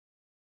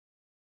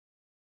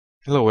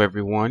Hello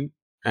everyone,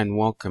 and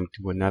welcome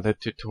to another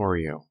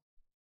tutorial.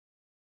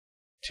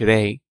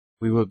 Today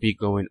we will be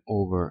going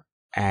over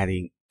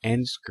adding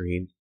end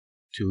screen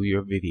to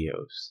your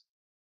videos.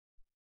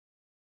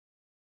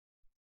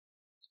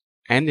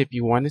 And if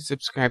you want to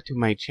subscribe to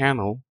my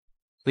channel,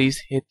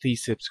 please hit the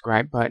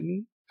subscribe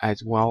button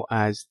as well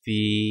as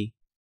the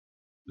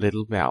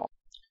little bell,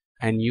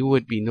 and you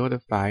would be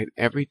notified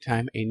every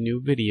time a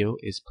new video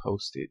is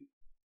posted.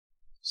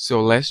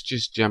 So let's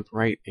just jump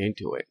right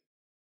into it.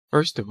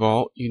 First of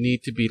all, you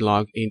need to be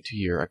logged into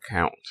your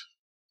account.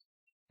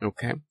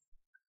 Okay?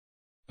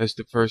 That's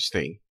the first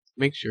thing.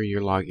 Make sure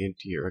you're logged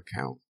into your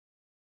account.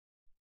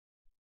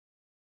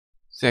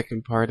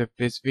 Second part of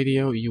this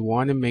video, you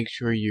want to make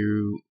sure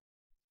you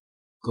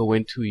go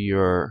into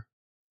your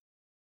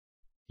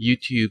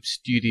YouTube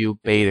Studio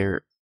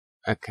Beta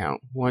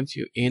account. Once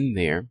you're in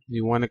there,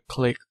 you want to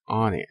click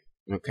on it.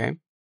 Okay?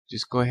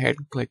 Just go ahead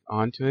and click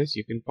onto this.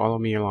 You can follow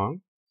me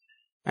along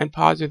and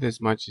pause it as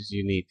much as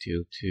you need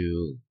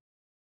to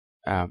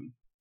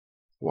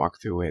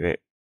walk through with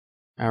it.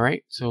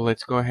 Alright, so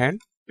let's go ahead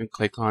and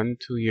click on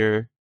to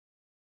your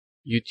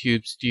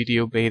YouTube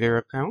Studio Beta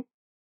account.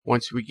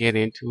 Once we get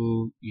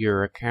into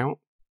your account,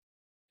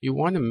 you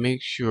want to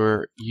make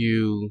sure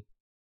you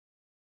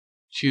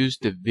choose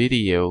the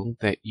video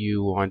that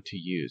you want to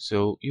use.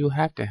 So you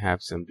have to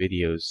have some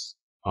videos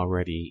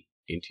already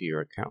into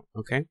your account,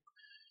 okay?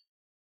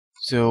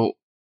 So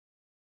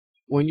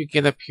when you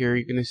get up here,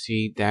 you're going to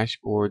see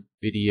dashboard,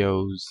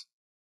 videos,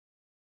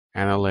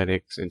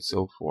 analytics, and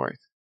so forth.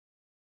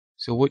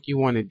 So what you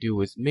want to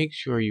do is make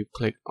sure you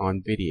click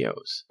on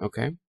videos,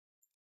 okay?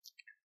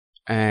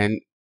 And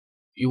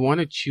you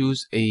want to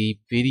choose a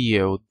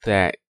video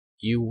that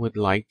you would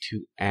like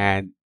to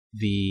add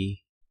the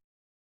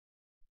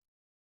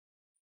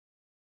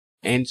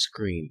end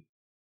screen.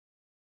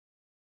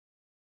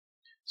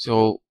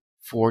 So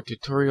for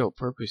tutorial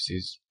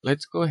purposes,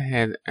 let's go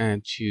ahead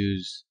and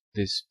choose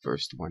this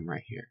first one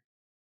right here.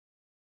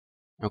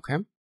 Okay?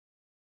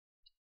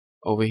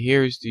 Over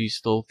here is these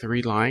little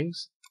three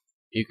lines.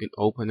 You can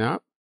open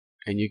up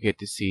and you get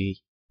to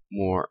see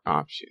more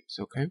options.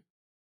 Okay?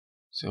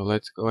 So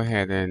let's go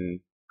ahead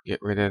and get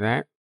rid of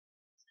that.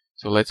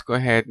 So let's go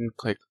ahead and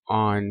click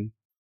on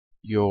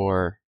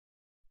your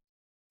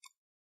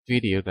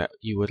video that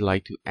you would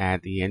like to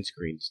add the end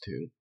screens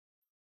to.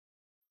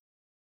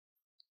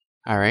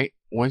 Alright,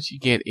 once you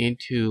get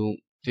into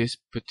this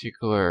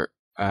particular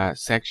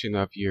section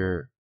of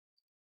your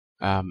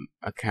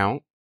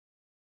account,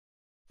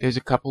 there's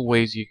a couple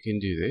ways you can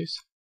do this.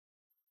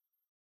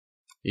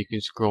 You can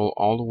scroll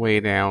all the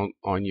way down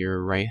on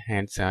your right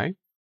hand side.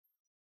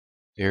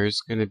 There's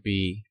going to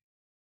be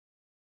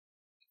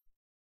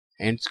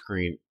end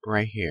screen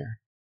right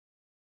here.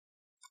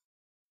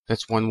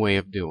 That's one way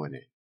of doing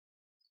it.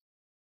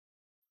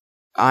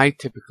 I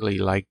typically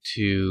like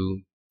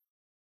to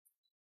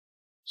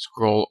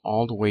scroll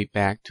all the way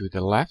back to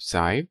the left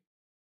side.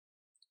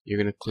 You're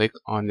going to click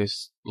on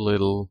this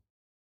little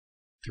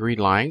three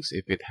lines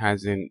if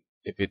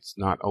it's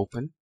not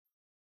open.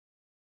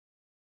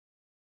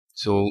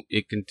 So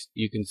you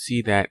can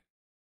see that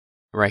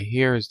right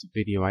here is the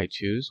video I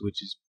choose,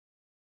 which is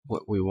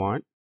what we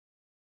want.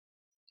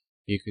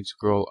 You can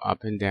scroll up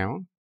and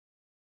down.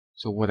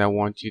 So what I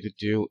want you to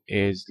do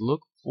is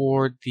look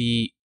for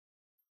the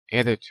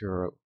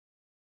editor.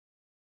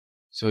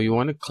 So you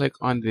want to click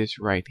on this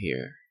right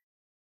here.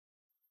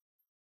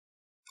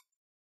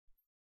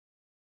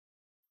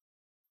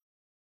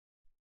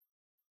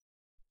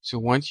 So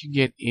once you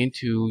get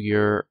into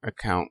your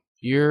account,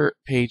 your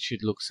page should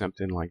look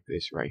something like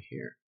this right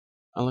here.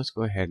 Now let's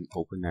go ahead and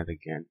open that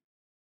again.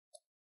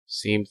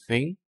 Same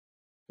thing.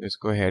 Let's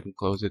go ahead and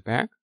close it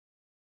back.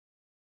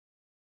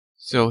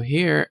 So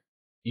here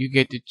you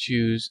get to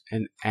choose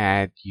and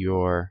add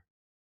your,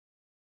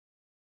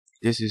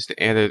 this is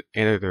the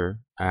editor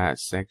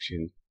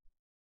section.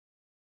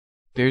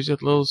 There's a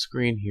little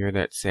screen here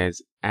that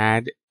says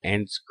add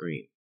end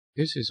screen.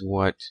 This is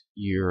what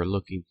you're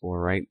looking for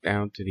right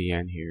down to the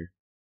end here.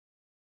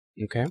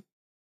 Okay,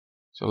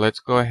 so let's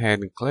go ahead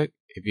and click.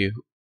 If you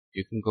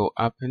can go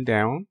up and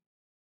down.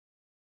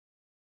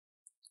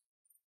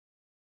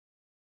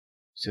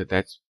 So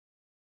that's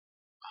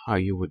how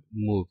you would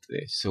move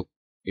this. So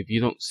if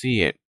you don't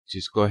see it,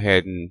 just go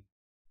ahead and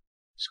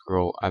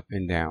scroll up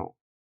and down.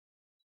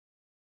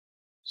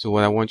 So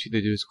what I want you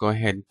to do is go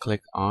ahead and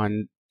click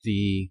on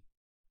the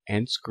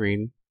end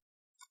screen,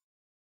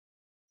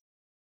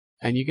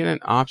 and you get an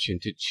option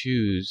to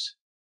choose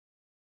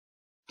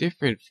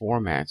different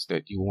formats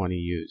that you want to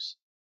use.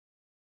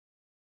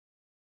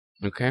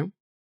 Okay?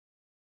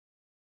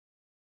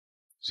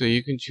 So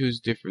you can choose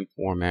different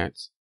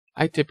formats.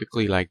 I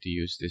typically like to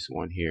use this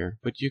one here,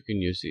 but you can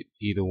use it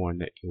either one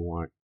that you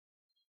want.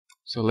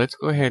 So let's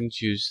go ahead and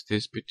choose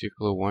this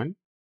particular one.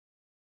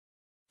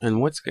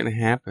 And what's going to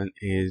happen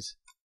is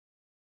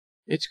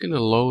it's going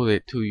to load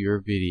it to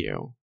your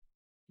video.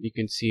 You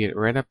can see it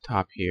right up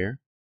top here.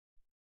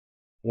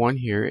 One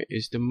here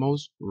is the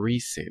most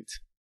recent.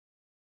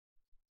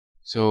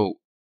 So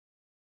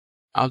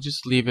I'll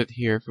just leave it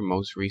here for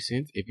most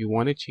recent. If you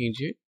want to change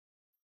it,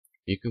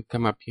 you can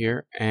come up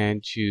here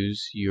and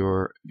choose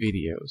your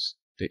videos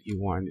that you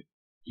want to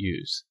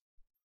use.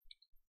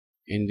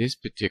 In this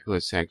particular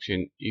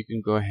section, you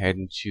can go ahead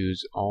and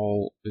choose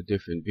all the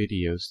different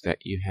videos that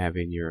you have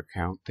in your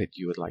account that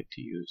you would like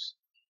to use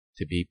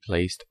to be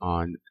placed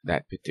on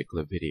that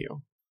particular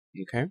video.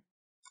 Okay?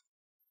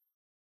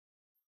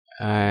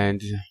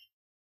 And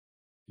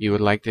you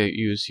would like to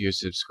use your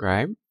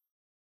subscribe.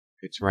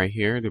 It's right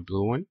here, the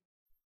blue one.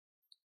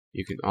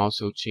 You can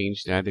also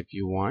change that if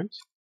you want,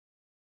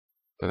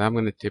 but I'm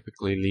going to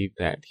typically leave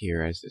that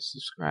here as the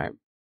subscribe.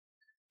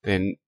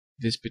 Then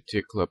this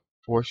particular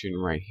portion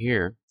right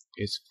here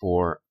is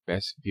for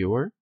best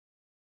viewer.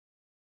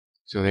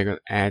 So they're going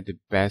to add the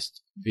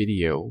best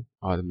video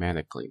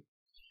automatically.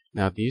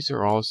 Now these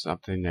are all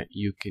something that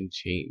you can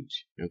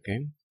change.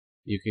 Okay,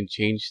 you can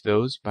change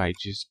those by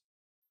just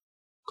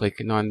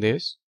clicking on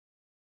this.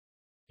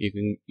 You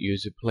can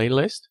use a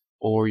playlist,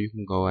 or you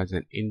can go as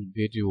an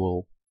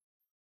individual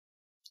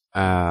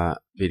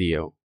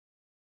video.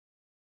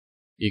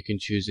 You can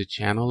choose a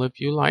channel if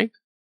you like,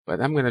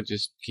 but I'm going to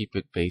just keep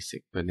it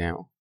basic for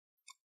now.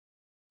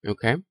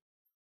 Okay,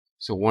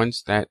 so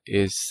once that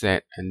is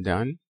set and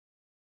done,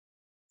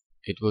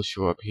 it will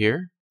show up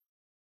here,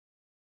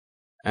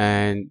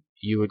 and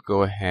you would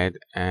go ahead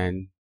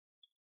and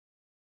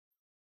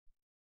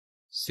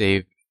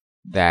save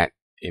that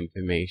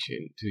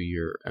information to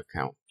your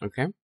account.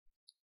 Okay,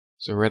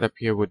 so right up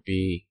here would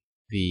be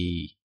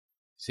the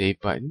save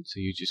button, so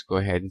you just go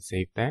ahead and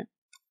save that.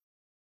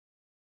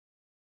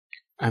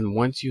 And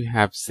once you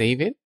have saved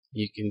it,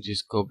 you can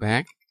just go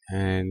back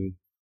and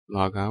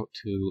log out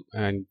to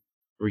and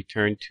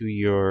return to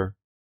your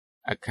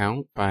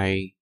account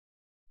by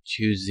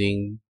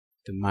choosing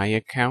the My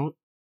Account,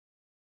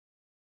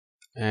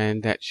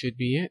 and that should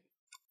be it.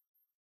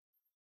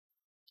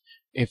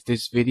 If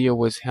this video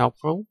was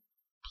helpful,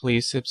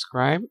 please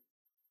subscribe,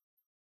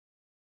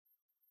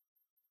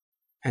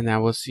 and I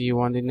will see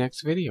you on the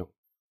next video.